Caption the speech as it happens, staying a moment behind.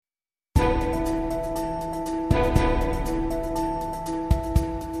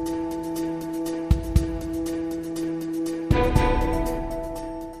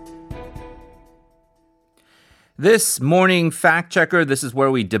This morning fact checker, this is where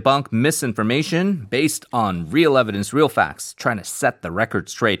we debunk misinformation based on real evidence, real facts, trying to set the record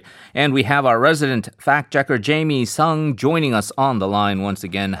straight. And we have our resident fact checker, Jamie Sung, joining us on the line once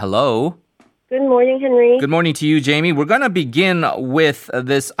again. Hello. Good morning, Henry. Good morning to you, Jamie. We're going to begin with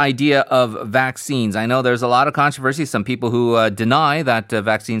this idea of vaccines. I know there's a lot of controversy. Some people who deny that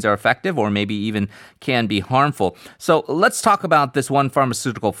vaccines are effective or maybe even can be harmful. So let's talk about this one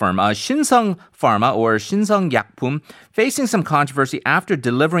pharmaceutical firm, Shinseong Pharma or Shinseong Yakpum, facing some controversy after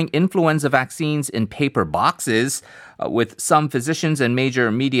delivering influenza vaccines in paper boxes, with some physicians and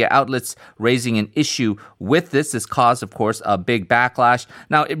major media outlets raising an issue with this. This caused, of course, a big backlash.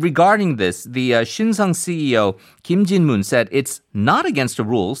 Now, regarding this, the Shinseong CEO, Kim Jin-moon, said it's not against the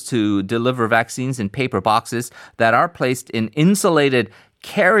rules to deliver vaccines in paper boxes that are placed in insulated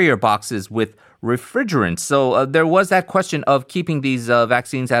carrier boxes with refrigerants. So there was that question of keeping these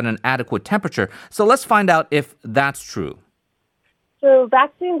vaccines at an adequate temperature. So let's find out if that's true. So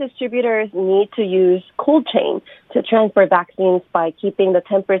vaccine distributors need to use cold chain to transport vaccines by keeping the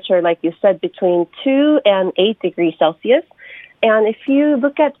temperature, like you said, between 2 and 8 degrees Celsius. And if you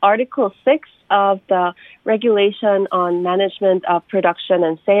look at Article 6 of the Regulation on Management of Production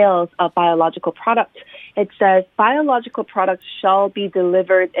and Sales of Biological Products, it says biological products shall be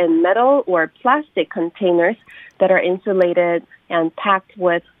delivered in metal or plastic containers that are insulated and packed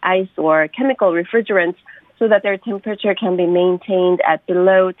with ice or chemical refrigerants so that their temperature can be maintained at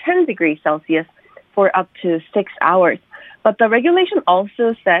below 10 degrees Celsius for up to 6 hours. But the regulation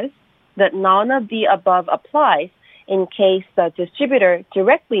also says that none of the above applies in case the distributor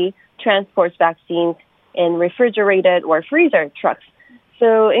directly transports vaccines in refrigerated or freezer trucks.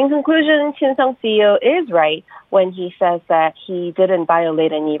 So in conclusion, Shinseong CEO is right when he says that he didn't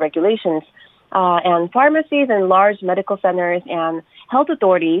violate any regulations. And pharmacies and large medical centers and health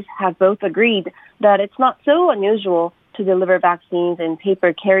authorities have both agreed that it's not so unusual to deliver vaccines in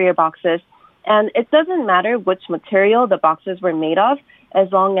paper carrier boxes. And it doesn't matter which material the boxes were made of,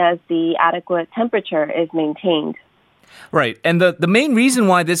 as long as the adequate temperature is maintained. Right. And the main reason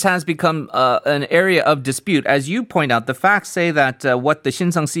why this has become an area of dispute, as you point out, the facts say that what the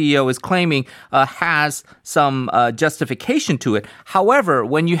Shinseong CEO is claiming has some justification to it. However,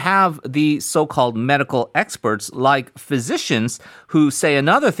 when you have the so-called medical experts like physicians who say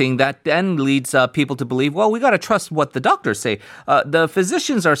another thing, that then leads people to believe, well, we got to trust what the doctors say. The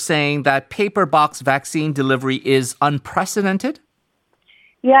physicians are saying that paper box vaccine delivery is unprecedented.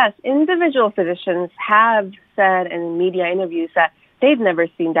 Yes, individual physicians have said in media interviews that they've never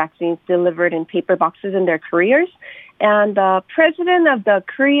seen vaccines delivered in paper boxes in their careers. And the president of the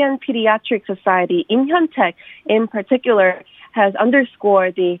Korean Pediatric Society, Im Hyun-taek, in particular, has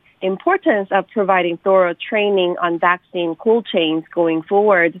underscored the importance of providing thorough training on vaccine cold chains going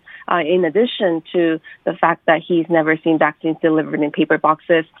forward, in addition to the fact that he's never seen vaccines delivered in paper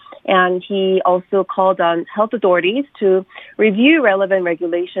boxes. And he also called on health authorities to review relevant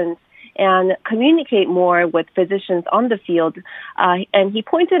regulations and communicate more with physicians on the field. And he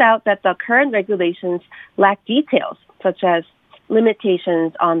pointed out that the current regulations lack details, such as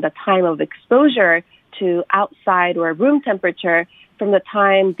limitations on the time of exposure to outside or room temperature from the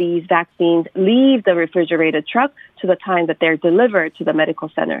time these vaccines leave the refrigerated truck to the time that they're delivered to the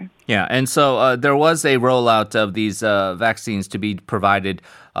medical center. Yeah, and so there was a rollout of these vaccines to be provided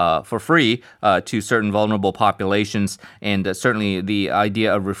for free to certain vulnerable populations, and certainly the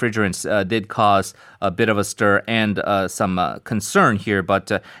idea of refrigerants did cause a bit of a stir and some concern here,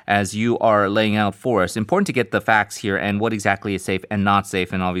 but as you are laying out for us, important to get the facts here and what exactly is safe and not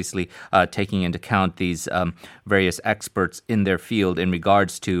safe, and obviously taking into account these various experts in their field in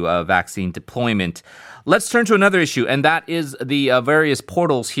regards to vaccine deployment. Let's turn to another issue, and that is the various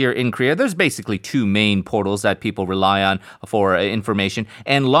portals here in Korea. There's basically two main portals that people rely on for information,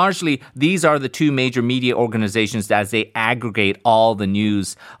 and largely these are the two major media organizations as they aggregate all the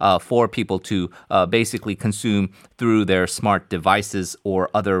news for people to basically consume through their smart devices or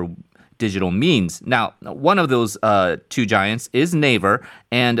other digital means. Now, one of those two giants is Naver,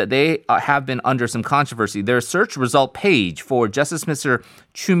 and they have been under some controversy. Their search result page for Justice Minister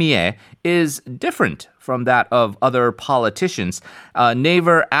Choo Mi-ae is different from that of other politicians.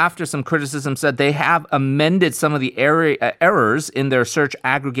 Naver, after some criticism, said they have amended some of the errors in their search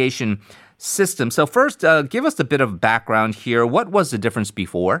aggregation system. So first, give us a bit of background here. What was the difference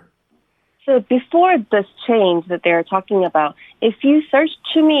before? So before this change that they're talking about, if you search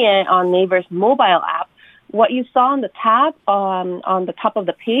Choo Mi-ae on Naver's mobile app, what you saw on the tab on the top of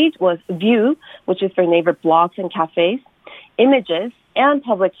the page was View, which is for Naver blogs and cafes, Images, and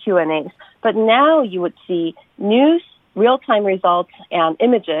public Q&As. But now you would see News, real-time results and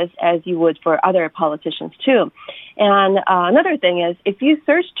images as you would for other politicians too. And another thing is, if you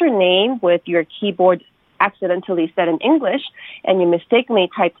searched her name with your keyboard accidentally said in English and you mistakenly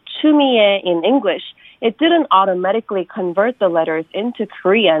typed Choo Mi-ae in English, it didn't automatically convert the letters into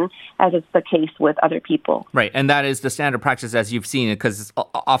Korean as is the case with other people. Right, and that is the standard practice as you've seen it, because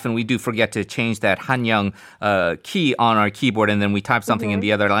often we do forget to change that Hanyang key on our keyboard and then we type something in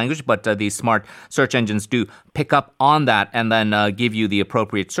the other language, but these smart search engines do pick up on that and then give you the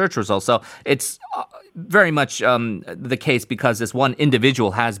appropriate search results. So it's very much the case because this one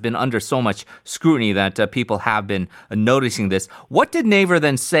individual has been under so much scrutiny that people have been noticing this. What did Naver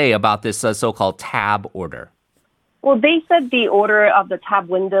then say about this so-called tab order? Well, they said the order of the tab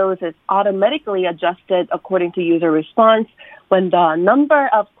windows is automatically adjusted according to user response when the number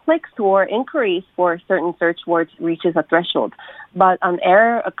of clicks or inquiries for certain search words reaches a threshold. But an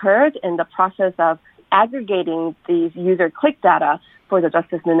error occurred in the process of aggregating these user click data for the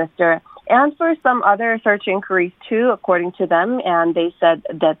Justice Minister and for some other search inquiries too, according to them. And they said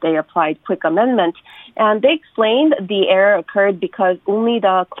that they applied quick amendment. And they explained the error occurred because only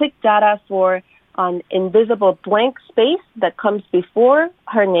the click data for an invisible blank space that comes before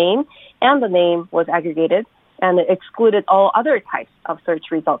her name and the name was aggregated, and it excluded all other types of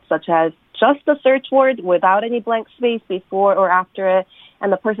search results, such as just the search word without any blank space before or after it,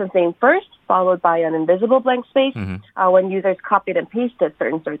 and the person's name first, followed by an invisible blank space when users copied and pasted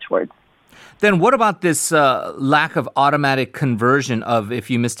certain search words. Then what about this lack of automatic conversion of if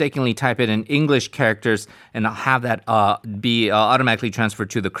you mistakenly type it in English characters and have that be automatically transferred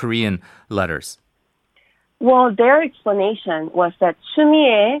to the Korean letters? Well, their explanation was that Choo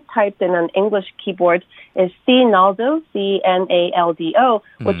Mi-ae typed in an English keyboard is C-Naldo, C-N-A-L-D-O,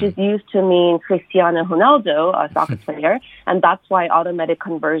 which is used to mean Cristiano Ronaldo, a soccer player, and that's why automatic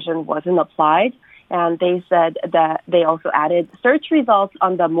conversion wasn't applied. And they said that they also added search results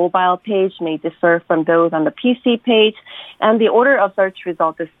on the mobile page may differ from those on the PC page, and the order of search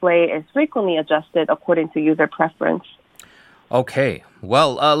result display is frequently adjusted according to user preference. Okay,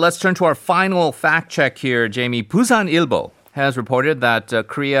 well, let's turn to our final fact check here, Jamie. Busan-ilbo has reported that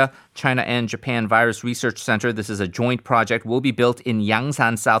Korea, China, and Japan Virus Research Center, this is a joint project, will be built in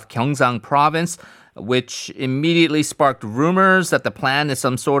Yangsan, South Gyeongsang Province, which immediately sparked rumors that the plan is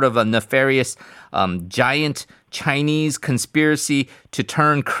some sort of a nefarious giant Chinese conspiracy to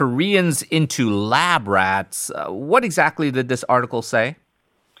turn Koreans into lab rats. What exactly did this article say?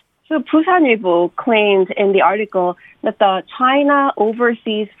 So Busan-ilbo claimed in the article that the China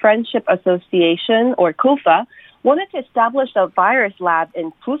Overseas Friendship Association, or KOFA, wanted to establish a virus lab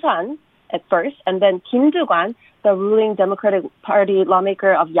in Busan at first, and then Kim Doo-kwan, the ruling Democratic Party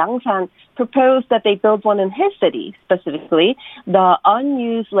lawmaker of Yangsan, proposed that they build one in his city, specifically the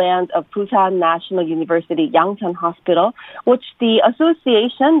unused land of Busan National University Yangsan Hospital, which the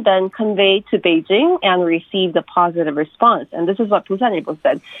association then conveyed to Beijing and received a positive response. And this is what Busan-ilbo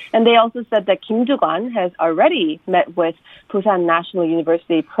said. And they also said that Kim Doo-kwan has already met with Busan National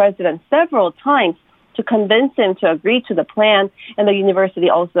University president several times to convince him to agree to the plan, and the university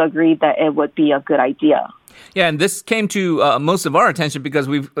also agreed that it would be a good idea. Yeah, and this came to most of our attention because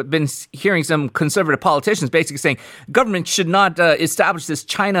we've been hearing some conservative politicians basically saying government should not establish this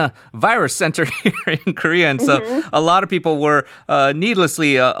China virus center here in Korea. And so a lot of people were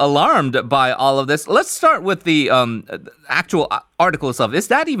needlessly alarmed by all of this. Let's start with the actual article itself. Is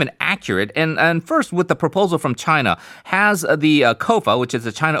that even accurate? And first, with the proposal from China, has the KOFA, which is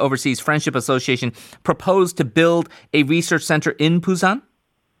the China Overseas Friendship Association, proposed to build a research center in Busan?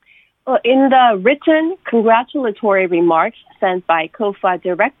 In the written congratulatory remarks sent by KOFA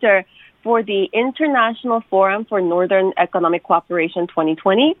director for the International Forum for Northern Economic Cooperation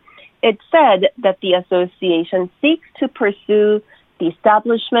 2020, it said that the association seeks to pursue the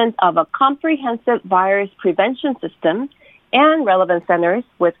establishment of a comprehensive virus prevention system and relevant centers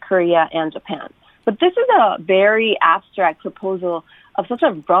with Korea and Japan. But this is a very abstract proposal of such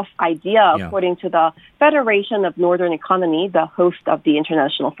a rough idea, according to the Federation of Northern Economy, the host of the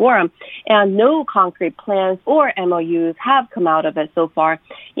International Forum, and no concrete plans or MOUs have come out of it so far.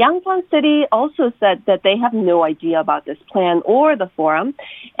 Yangsan City also said that they have no idea about this plan or the forum,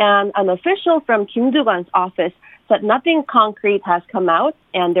 and an official from Kim Doo-kwan's office said nothing concrete has come out,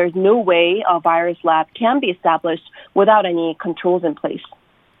 and there's no way a virus lab can be established without any controls in place.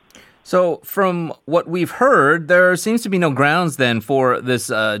 So from what we've heard, there seems to be no grounds then for this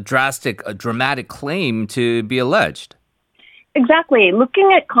dramatic claim to be alleged. Exactly.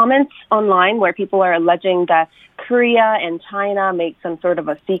 Looking at comments online where people are alleging that Korea and China made some sort of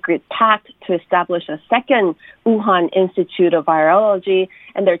a secret pact to establish a second Wuhan Institute of Virology,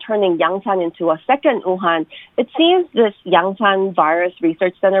 and they're turning Yangsan into a second Wuhan. It seems this Yangsan Virus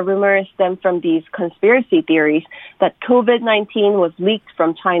Research Center rumor stemmed from these conspiracy theories that COVID-19 was leaked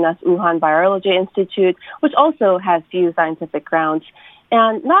from China's Wuhan Virology Institute, which also has few scientific grounds.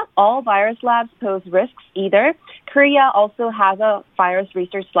 And not all virus labs pose risks either. Korea also has a virus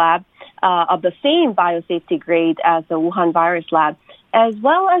research lab of the same biosafety grade as the Wuhan virus lab, as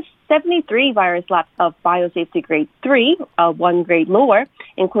well as 73 virus labs of biosafety grade 3, one grade lower,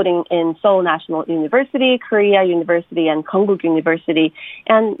 including in Seoul National University, Korea University, and Konkuk University.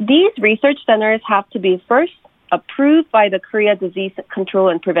 And these research centers have to be first approved by the Korea Disease Control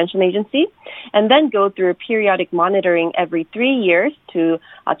and Prevention Agency, and then go through periodic monitoring every 3 years to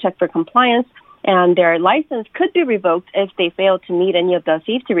check for compliance. And their license could be revoked if they fail to meet any of the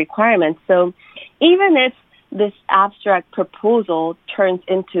safety requirements. So even if this abstract proposal turns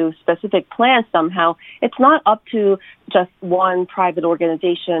into specific plans somehow, it's not up to just one private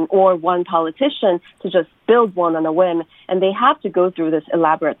organization or one politician to just build one on a whim, and they have to go through this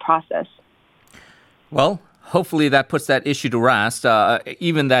elaborate process. Well, hopefully that puts that issue to rest.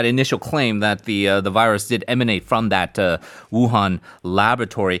 Even that initial claim that the virus did emanate from that Wuhan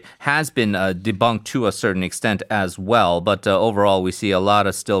laboratory has been debunked to a certain extent as well. But overall, we see a lot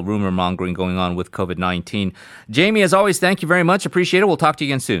of still rumor mongering going on with COVID-19. Jamie, as always, thank you very much. Appreciate it. We'll talk to you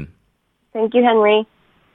again soon. Thank you, Henry.